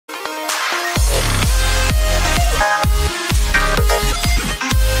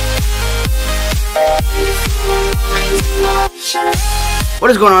What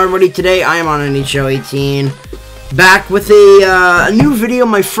is going on, everybody? Today I am on NHL 18, back with a new video,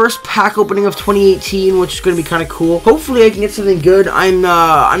 my first pack opening of 2018, which is going to be kind of cool. Hopefully I can get something good. I'm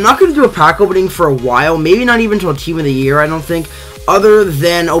not going to do a pack opening for a while, maybe not even until Team of the Year, I don't think, other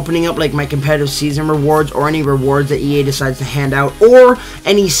than opening up like my competitive season rewards or any rewards that EA decides to hand out, or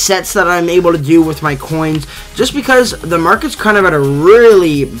any sets that I'm able to do with my coins, just because the market's kind of at a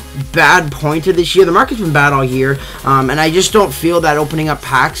really bad point of this year. The market's been bad all year, and I just don't feel that opening up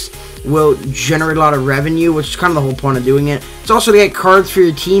packs will generate a lot of revenue, which is kind of the whole point of doing it. It's also to get cards for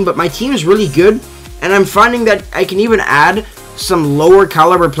your team, but my team is really good, and I'm finding that I can even add some lower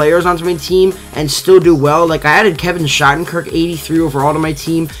caliber players onto my team and still do well. Like, I added Kevin Shattenkirk 83 overall to my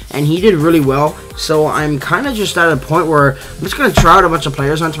team, and he did really well. So I'm kind of just at a point where I'm just going to try out a bunch of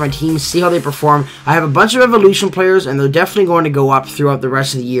players onto my team, see how they perform. I have a bunch of evolution players, and they're definitely going to go up throughout the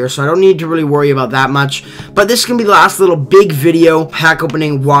rest of the year, so I don't need to really worry about that much. But this is going to be the last little big video, pack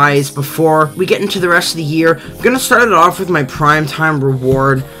opening wise, before we get into the rest of the year. I'm going to start it off with my primetime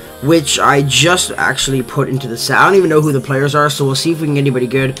reward, which I just actually put into the set. I don't even know who the players are, so we'll see if we can get anybody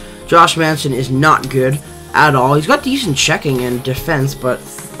good. Josh Manson is not good at all. He's got decent checking and defense, but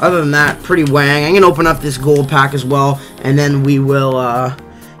other than that, pretty wang. I'm going to open up this gold pack as well, and then we will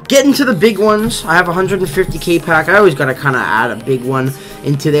get into the big ones. I have a 150k pack. I always got to kind of add a big one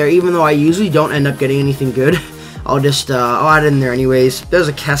into there, even though I usually don't end up getting anything good. I'll add it in there anyways. There's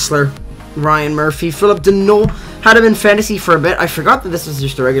a Kessler, Ryan Murphy, Philip Deneau. Had him in fantasy for a bit. I forgot that this was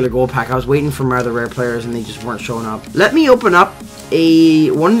just a regular gold pack. I was waiting for my other rare players and they just weren't showing up. Let me open up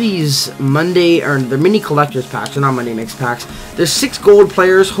one of these Monday, or the mini collectors packs, or not Monday mix packs. There's 6 gold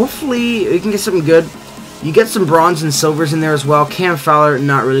players. Hopefully we can get something good. You get some bronze and silvers in there as well. Cam Fowler,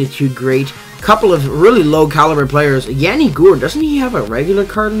 not really too great. Couple of really low caliber players. Yanni Gourde, doesn't he have a regular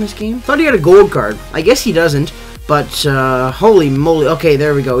card in this game? Thought he had a gold card. I guess he doesn't. But, holy moly. Okay,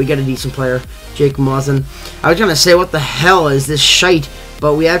 there we go. We got a decent player. Jake Muzzin. I was going to say, what the hell is this shite?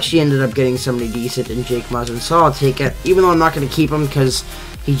 But we actually ended up getting somebody decent in Jake Muzzin, so I'll take it. Even though I'm not going to keep him because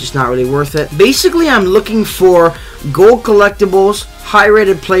he's just not really worth it. Basically, I'm looking for gold collectibles,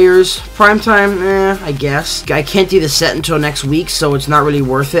 high-rated players, primetime, I guess. I can't do the set until next week, so it's not really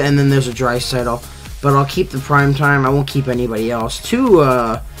worth it. And then there's a Draisaitl. But I'll keep the primetime. I won't keep anybody else. 2,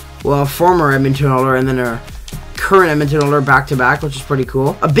 well, former Edmonton Oilers and then a current Edmonton Oilers back-to-back, which is pretty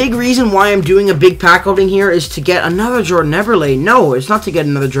cool. A big reason why I'm doing a big pack opening here is to get another Jordan Eberle. No, it's not to get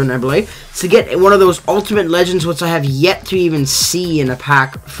another Jordan Eberle. It's to get one of those Ultimate Legends, which I have yet to even see in a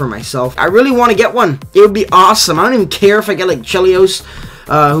pack for myself. I really want to get one. It would be awesome. I don't even care if I get like Chelios,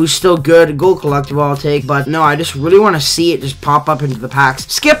 who's still good. Gold collectible I'll take. But no, I just really want to see it just pop up into the packs.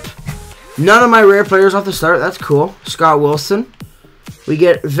 Skip! None of my rare players off the start. That's cool. Scott Wilson. We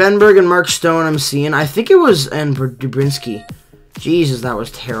get Venberg and Mark Stone, I'm seeing. I think it was, and Dubrinsky. Jesus, that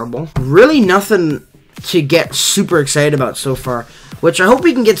was terrible. Really nothing to get super excited about so far, which I hope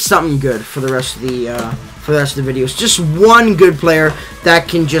we can get something good for the rest of the videos. Just one good player that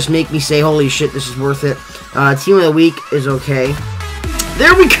can just make me say, holy shit, this is worth it. Team of the week is okay.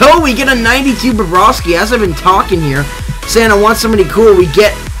 There we go. We get a 92 Bobrovsky. As I've been talking here, saying I want somebody cool, we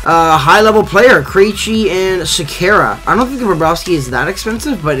get high-level player, Krejci and Sekera. I don't think the Bobrovsky is that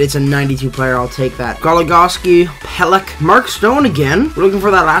expensive, but it's a 92 player. I'll take that. Goligoski, Pelech, Mark Stone again. We're looking for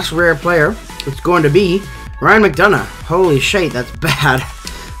that last rare player. It's going to be Ryan McDonough. Holy shit, that's bad.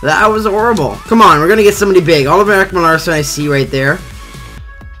 That was horrible. Come on, we're going to get somebody big. Oliver Ekman-Larsson I see right there.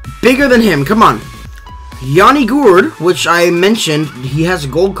 Bigger than him. Come on. Yanni Gourde, which I mentioned, he has a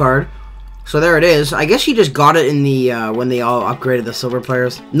gold card. So there it is. I guess he just got it in the when they all upgraded the silver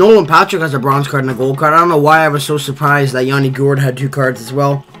players. Nolan Patrick has a bronze card and a gold card. I don't know why I was so surprised that Yanni Gourde had 2 cards as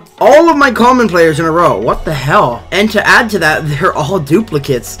well. All of my common players in a row. What the hell? And to add to that, they're all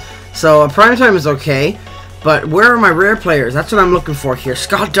duplicates. So primetime is okay. But where are my rare players? That's what I'm looking for here.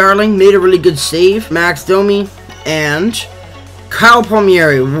 Scott Darling made a really good save. Max Domi and Kyle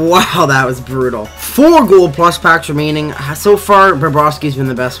Palmieri. Wow, that was brutal. 4 gold plus packs remaining. So far, Bobrovsky's been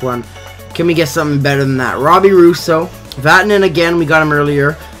the best one. Can we get something better than that? Robbie Russo. Vatanen again, we got him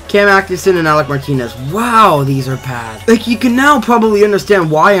earlier. Cam Atkinson and Alec Martinez. Wow, these are bad. Like, you can now probably understand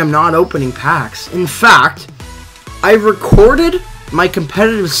why I'm not opening packs. In fact, I recorded my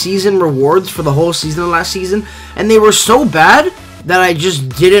competitive season rewards for the whole season of last season, and they were so bad that I just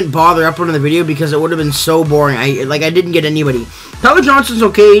didn't bother uploading the video because it would have been so boring. I didn't get anybody. Tyler Johnson's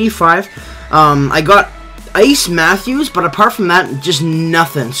okay, 85. I got Ice Matthews, but apart from that, just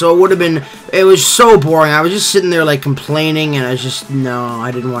nothing. So it was so boring. I was just sitting there like complaining, and I was just, no,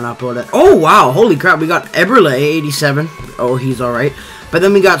 I didn't want to upload it. Oh, wow, holy crap, we got Eberle, 87. Oh, he's alright. But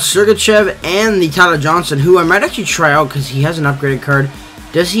then we got Sergachev and the Tyler Johnson, who I might actually try out because he has an upgraded card.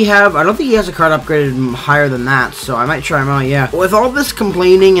 Does he have... I don't think he has a card upgraded higher than that, so I might try him out, yeah. With all this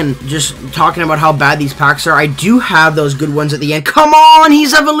complaining and just talking about how bad these packs are, I do have those good ones at the end. Come on,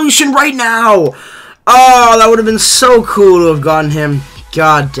 he's Evolution right now! Oh, that would have been so cool to have gotten him.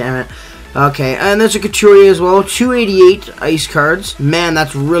 God damn it. Okay, and there's a Couturier as well. 288 ice cards. Man,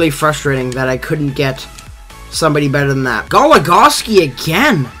 that's really frustrating that I couldn't get somebody better than that. Goligoski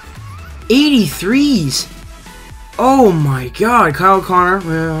again! 83s! Oh my god, Kyle Connor,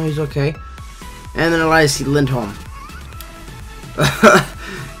 yeah, he's okay. And then Elias Lindholm.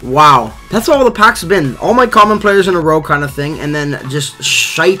 Wow, that's all the packs have been. All my common players in a row kind of thing, and then just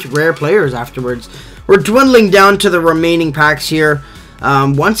shite rare players afterwards. We're dwindling down to the remaining packs here.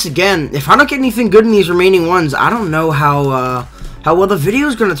 Once again, if I don't get anything good in these remaining ones, I don't know how well the video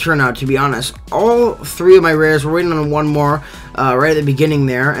is going to turn out, to be honest. All three of my rares, we're waiting on one more right at the beginning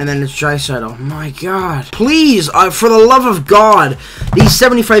there, and then it's Draisaitl. My god. Please, for the love of God, these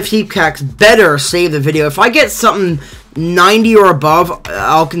 75 heat packs better save the video. If I get something 90 or above,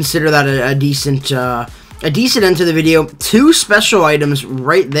 I'll consider that a decent end to the video. 2 special items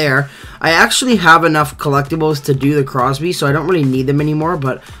right there. I actually have enough collectibles to do the Crosby, so I don't really need them anymore,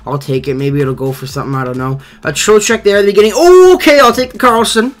 but I'll take it. Maybe it'll go for something, I don't know. A Trocheck there at the beginning. Oh, okay, I'll take the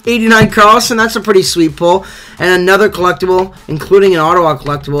Carlson. 89 Carlson, that's a pretty sweet pull. And another collectible, including an Ottawa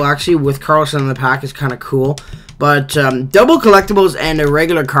collectible, actually, with Carlson in the pack is kind of cool. But double collectibles and a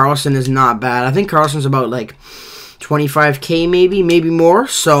regular Carlson is not bad. I think Carlson's about, like, 25k maybe more,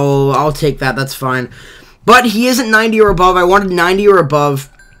 so I'll take that. That's fine. But he isn't 90 or above. I wanted 90 or above.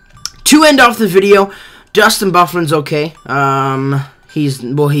 To end off the video, Dustin Byfuglien's okay.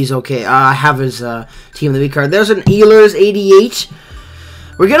 He's okay. I have his Team of the Week card. There's an Ehlers 88.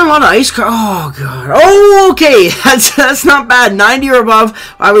 We're getting a lot of ice cards. Oh, God. Oh, okay. That's not bad. 90 or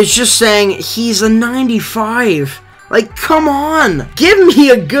above. I was just saying he's a 95. Like, come on. Give me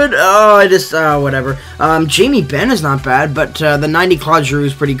a good... whatever. Jamie Benn is not bad, but the 90 Claude Giroux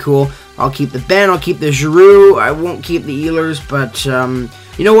is pretty cool. I'll keep the Ben. I'll keep the Giroux. I won't keep the Ehlers, but...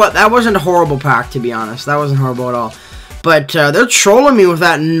 you know what? That wasn't a horrible pack, to be honest. That wasn't horrible at all. But they're trolling me with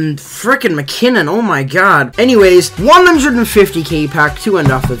that frickin' McKinnon. Oh my god. Anyways, 150k pack to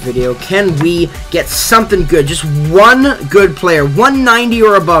end off the video. Can we get something good? Just one good player. 190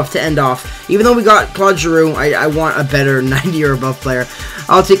 or above to end off. Even though we got Claude Giroux, I want a better 90 or above player.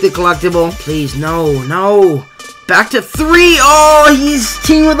 I'll take the collectible. Please, no. Back to 3. Oh, he's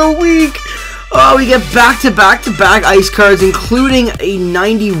Team of the Week. Oh, we get back-to-back ice cards, including a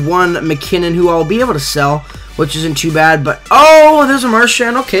 91 McKinnon, who I'll be able to sell, which isn't too bad. But, oh, there's a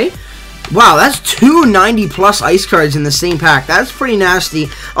Marchand. Okay. Wow, that's 2 90-plus ice cards in the same pack. That's pretty nasty.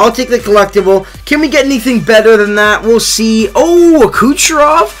 I'll take the collectible. Can we get anything better than that? We'll see. Oh, a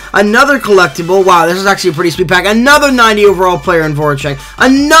Kucherov. Another collectible. Wow, this is actually a pretty sweet pack. Another 90 overall player in Voracek.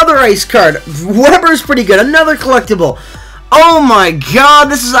 Another ice card. Weber's pretty good. Another collectible. Oh my god,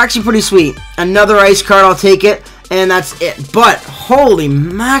 this is actually pretty sweet. Another ice card, I'll take it. And that's it. But, holy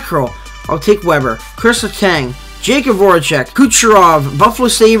mackerel. I'll take Weber. Chris Letang. Jacob Voracek. Kucherov. Buffalo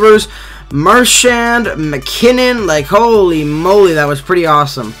Sabres. Marchand. McKinnon. Like, holy moly, that was pretty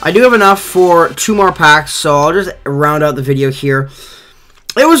awesome. I do have enough for 2 more packs, so I'll just round out the video here.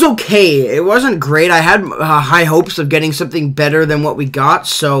 It was okay. It wasn't great. I had high hopes of getting something better than what we got,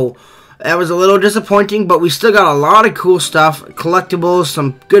 so... that was a little disappointing, but we still got a lot of cool stuff. Collectibles,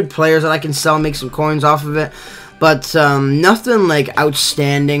 some good players that I can sell and make some coins off of it. But nothing like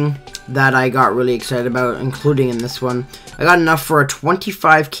outstanding that I got really excited about, including in this one. I got enough for a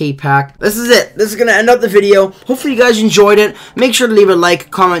 25k pack. This is it. This is going to end up the video. Hopefully you guys enjoyed it. Make sure to leave a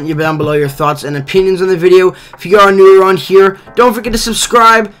like, comment down below your thoughts and opinions on the video. If you are new around here, don't forget to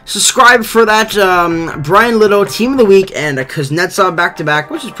subscribe. Subscribe for that Brian Little Team of the Week and a Kuznetsov back-to-back,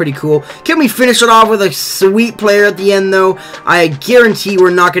 which is pretty cool. Can we finish it off with a sweet player at the end, though? I guarantee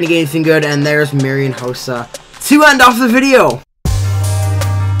we're not going to get anything good, and there's Marian Hossa to end off the video.